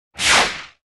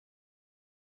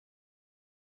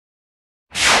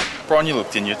Brian, you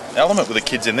looked in your element with the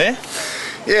kids in there.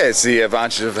 Yeah, it's the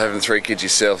advantage of having 3 kids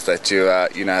yourself that you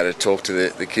know how to talk to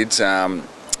the kids. And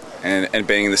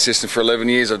being in the system for 11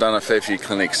 years, I've done a fair few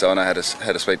clinics, so I know how to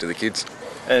speak to the kids.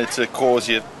 And it's a cause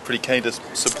you're pretty keen to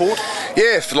support?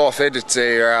 Yeah, for Life Ed, it's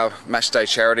our match day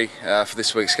charity for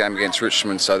this week's game against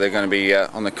Richmond, so they're going to be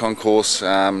on the concourse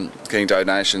getting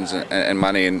donations and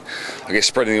money, and I guess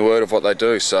spreading the word of what they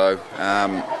do. So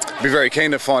be very keen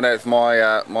to find out if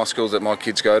my schools that my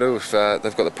kids go to, if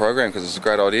they've got the program, because it's a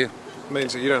great idea.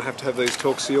 Means that you don't have to have these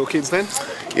talks to your kids then?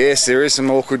 Yes, there is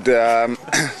some awkward,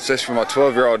 especially for my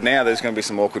 12-year-old now, there's going to be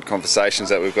some awkward conversations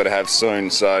that we've got to have soon.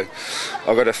 So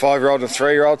I've got a 5-year-old and a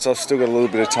 3-year-old, so I've still got a little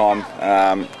bit of time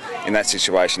in that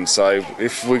situation. So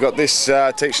if we got this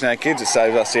teaching our kids, it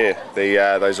saves us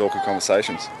those awkward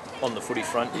conversations. On the footy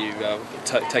front, you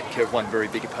take care of one very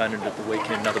big opponent at the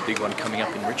weekend, another big one coming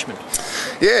up in Richmond.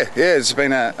 Yeah, it's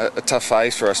been a tough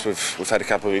phase for us. We've had a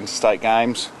couple of interstate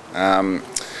games.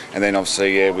 And then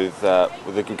obviously, with a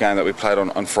good game that we played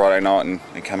on Friday night and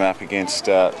coming up against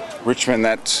Richmond,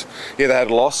 they had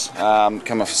a loss,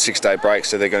 come off a 6-day break,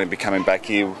 so they're going to be coming back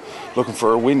here looking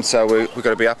for a win. So we've got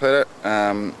to be up at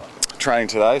it. Training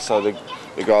today, so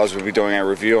the guys will be doing our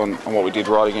review on what we did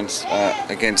right against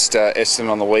Essendon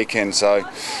on the weekend. So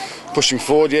pushing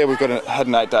forward, we've had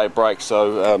an 8-day break,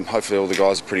 so hopefully all the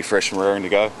guys are pretty fresh and raring to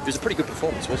go. It was a pretty good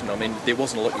performance, wasn't it? I mean, there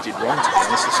wasn't a lot you did wrong, to be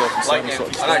honest.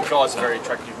 I know Guy's a very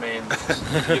attractive man.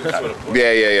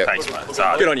 Yeah. Thanks,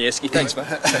 mate. Good on you, Esky. Thanks, mate.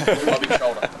 My big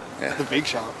shoulder. Yeah. The big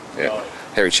shark. Yeah.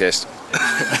 Hairy chest.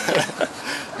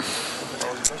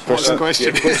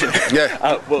 Question.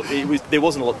 Yeah. Well, there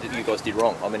wasn't a lot that you guys did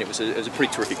wrong. I mean, it was a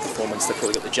pretty terrific performance. They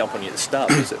probably got the jump on you at the start,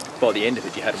 but by the end of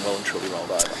it, you had them well and truly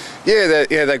rolled over.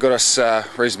 Yeah, they got us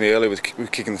reasonably early with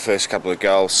kicking the first couple of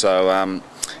goals. So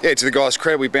to the guys'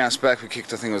 credit, we bounced back. We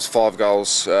kicked, I think it was 5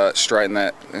 goals straight in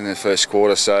the first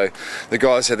quarter. So the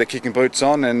guys had their kicking boots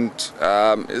on, and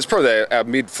it was probably our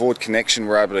mid-forward connection.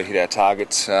 We're able to hit our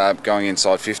targets going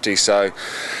inside 50. So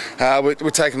we're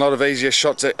taking a lot of easier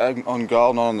shots on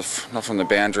goal, not from the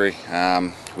boundary,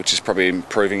 which is probably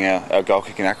improving our goal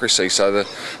kicking accuracy. So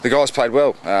the guys played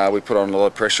well. We put on a lot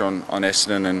of pressure on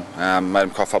Essendon and made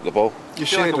them cough up the ball. You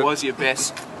feel like it was your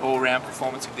best all-round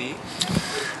performance of the year?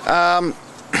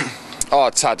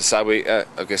 It's hard to say.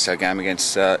 I guess our game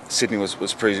against Sydney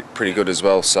was pretty good as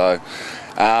well. So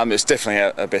it's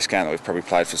definitely our best game that we've probably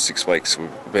played for 6 weeks. We've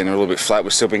been a little bit flat.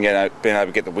 We've still been able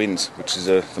to get the wins, which is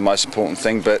the most important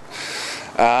thing. But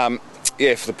for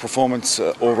the performance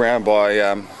all round by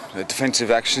the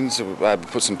defensive actions, we were able to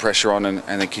put some pressure on,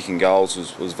 and the kicking goals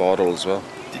was vital as well.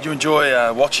 Did you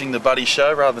enjoy watching the Buddy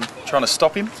show rather than trying to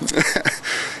stop him?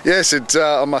 Yes,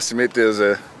 I must admit there was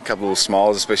a couple of little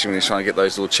smiles, especially when he's trying to get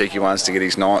those little cheeky ones to get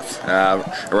his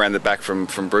 9th around the back from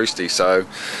Brewsty. So,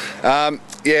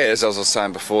 as I was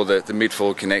saying before, the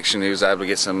mid-forward connection, he was able to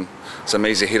get some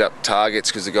easy hit-up targets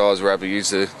because the guys were able to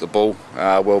use the ball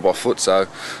well by foot, so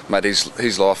made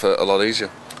his life a lot easier.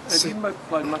 Have you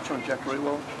played much on Jack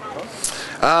Rewell?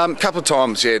 A couple of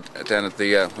times, down at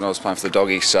the when I was playing for the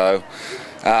Doggies. So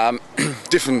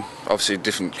obviously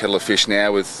different kettle of fish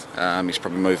now. With he's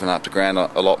probably moving up the ground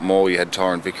a lot more. You had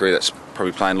Tyron Vickery, that's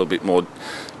probably playing a little bit more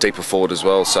deeper forward as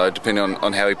well. So depending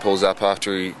on how he pulls up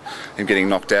after him getting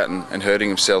knocked out and hurting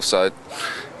himself. So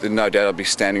there's no doubt I'll be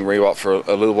standing Rewalt for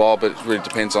a little while, but it really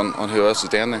depends on who else is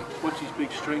down there. What's his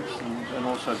big strengths and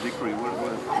also Vickery?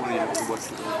 What do you have to watch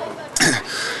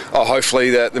for?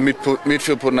 Hopefully the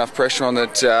midfield put enough pressure on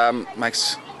that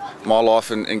makes my life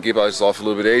and Gibbo's life a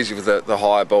little bit easier with the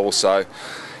higher ball. So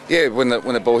when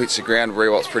the ball hits the ground,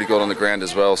 Rewalt's pretty good on the ground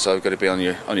as well. So you've got to be on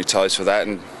your toes for that.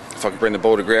 And if I can bring the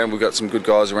ball to ground, we've got some good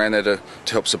guys around there to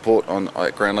help support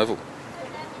at ground level.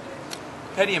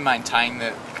 How do you maintain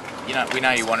that? We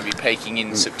know you want to be peaking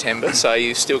in September, so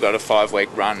you've still got a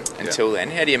 5-week run until then.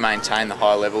 How do you maintain the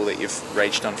high level that you've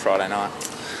reached on Friday night?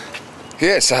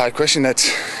 Yeah, it's a hard question.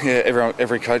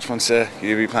 Every coach wants you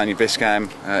to be playing your best game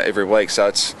every week. So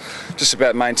it's just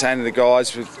about maintaining the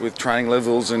guys with training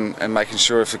levels and making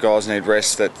sure if the guys need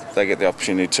rest that they get the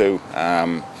opportunity to.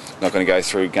 Not going to go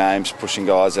through games pushing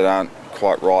guys that aren't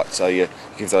quite right. So you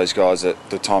give those guys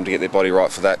the time to get their body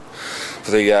right for the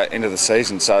end of the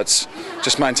season. So it's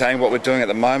just maintaining what we're doing at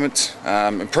the moment,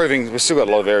 improving. We've still got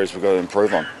a lot of areas we've got to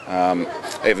improve on.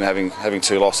 Even having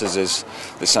 2 losses, there's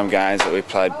some games that we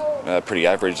played pretty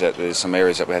average. That there's some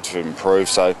areas that we had to improve.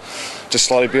 So just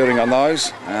slowly building on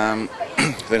those.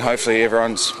 Then hopefully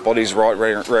everyone's body's right,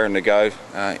 raring to go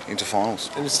into finals.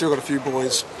 And you've still got a few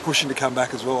boys pushing to come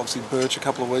back as well. Obviously Birch a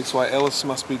couple of weeks away. Ellis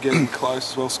must be getting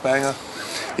close as well. Spanger.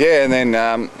 Yeah, and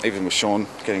then even with Sean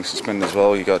getting suspended as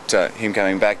well, you got him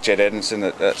coming back. Jed Edmondson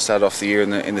that started off the year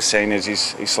in the seniors,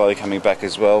 he's slowly coming back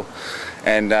as well.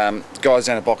 And guys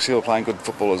down at Box Hill are playing good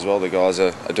football as well. The guys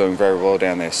are doing very well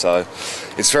down there. So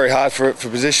it's very hard for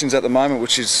positions at the moment,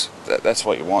 which is that's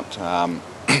what you want.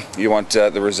 You want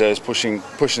the reserves pushing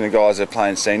the guys that are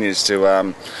playing seniors to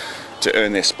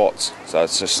earn their spots. So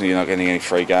it's just you're not getting any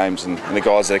free games, and the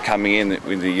guys that are coming in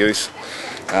with the youth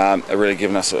are really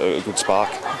giving us a good spark.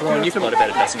 Brian, you've played about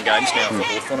a dozen games now for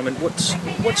Hawthorn. I mean,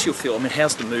 what's your feel? I mean,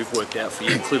 how's the move worked out for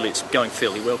you? Clearly, it's going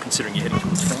fairly well considering you're heading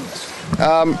towards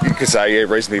finals. You could say,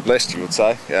 yeah, reasonably blessed. You would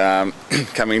say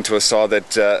coming into a side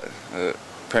that.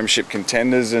 Premiership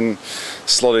contenders and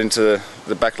slot into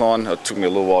the back line. It took me a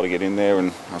little while to get in there,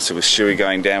 and obviously with Shuey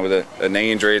going down with a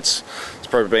knee injury, it's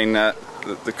probably been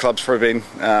the club's probably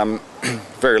been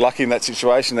very lucky in that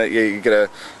situation that you get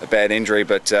a bad injury,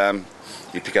 but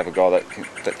you pick up a guy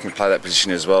that can play that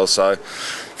position as well. So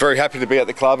very happy to be at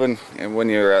the club, and when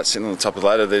you're sitting on the top of the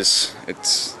ladder,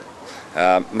 it's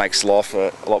makes life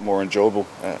a lot more enjoyable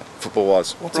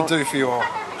football-wise. What's it do for your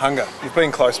hunger? You've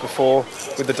been close before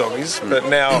with the doggies, but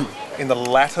now in the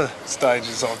latter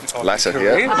stages of latter, your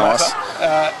career, yeah, nice.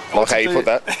 Like how you put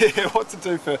that. Yeah, what's it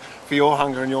do for your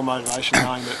hunger and your motivation,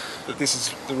 knowing that this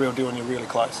is the real deal and you're really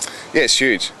close? Yeah, it's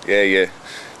huge. Yeah.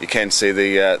 You can see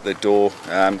the door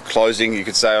closing, you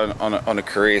could say, on a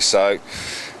career. So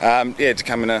yeah, to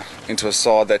come into a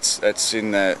side that's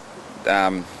in the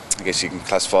I guess you can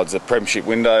classify it as a premiership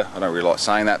window. I don't really like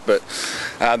saying that, but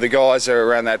the guys are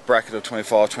around that bracket of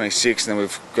 25, 26, and then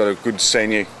we've got a good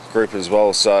senior group as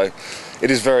well. So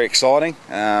it is very exciting.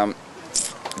 It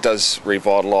does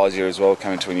revitalise you as well,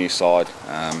 coming to a new side.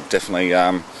 Definitely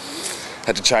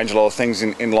had to change a lot of things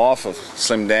in life. I've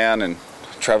slimmed down and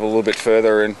travel a little bit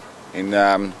further in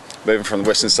moving from the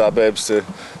western suburbs to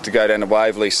go down to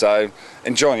Waverley. So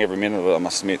enjoying every minute of it, I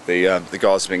must admit. The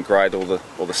guys have been great, all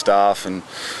the staff and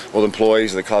all the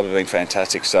employees of the club have been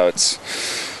fantastic. So it's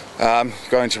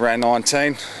going to round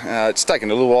 19. It's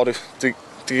taken a little while to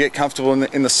get comfortable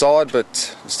in the side,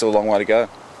 but there's still a long way to go.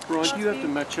 Brian, do you have to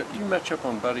match up? Do you match up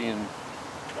on Buddy and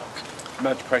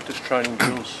match practice, training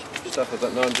drills, stuff like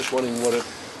that? No, I'm just wondering what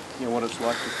it's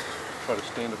like to try to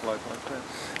stand a bloke like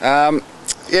that.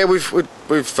 Yeah, we've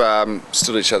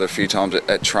stood each other a few times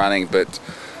at training, but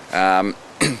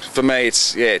for me,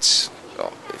 it's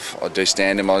if I do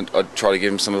stand him, I try to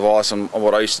give him some advice on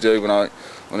what I used to do when I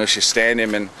used to stand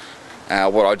him, and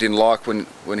what I didn't like when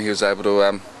he was able to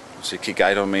obviously kick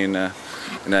 8 on me in a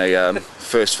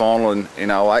first final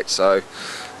in 08. So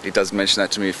he does mention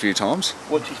that to me a few times.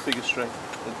 What's his biggest strength?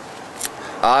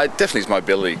 Definitely his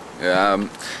mobility.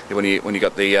 When you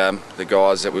got the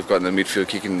guys that we've got in the midfield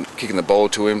kicking the ball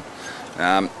to him,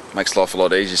 makes life a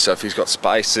lot easier. So if he's got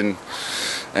space and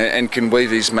can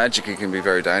weave his magic, he can be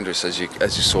very dangerous, as you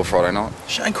saw Friday night.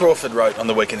 Shane Crawford wrote on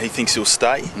the weekend he thinks he'll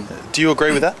stay. Do you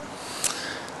agree with that?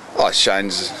 Oh,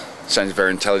 Shane's a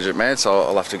very intelligent man, so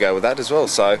I'll have to go with that as well.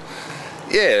 So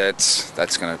yeah,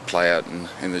 that's going to play out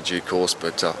in the due course,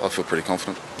 but I feel pretty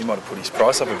confident. He might have put his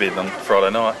price up a bit on Friday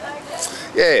night.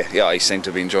 Yeah, he seemed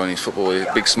to be enjoying his football with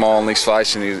a big smile on his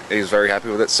face, and he was very happy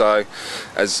with it. So,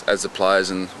 as the players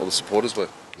and all the supporters were.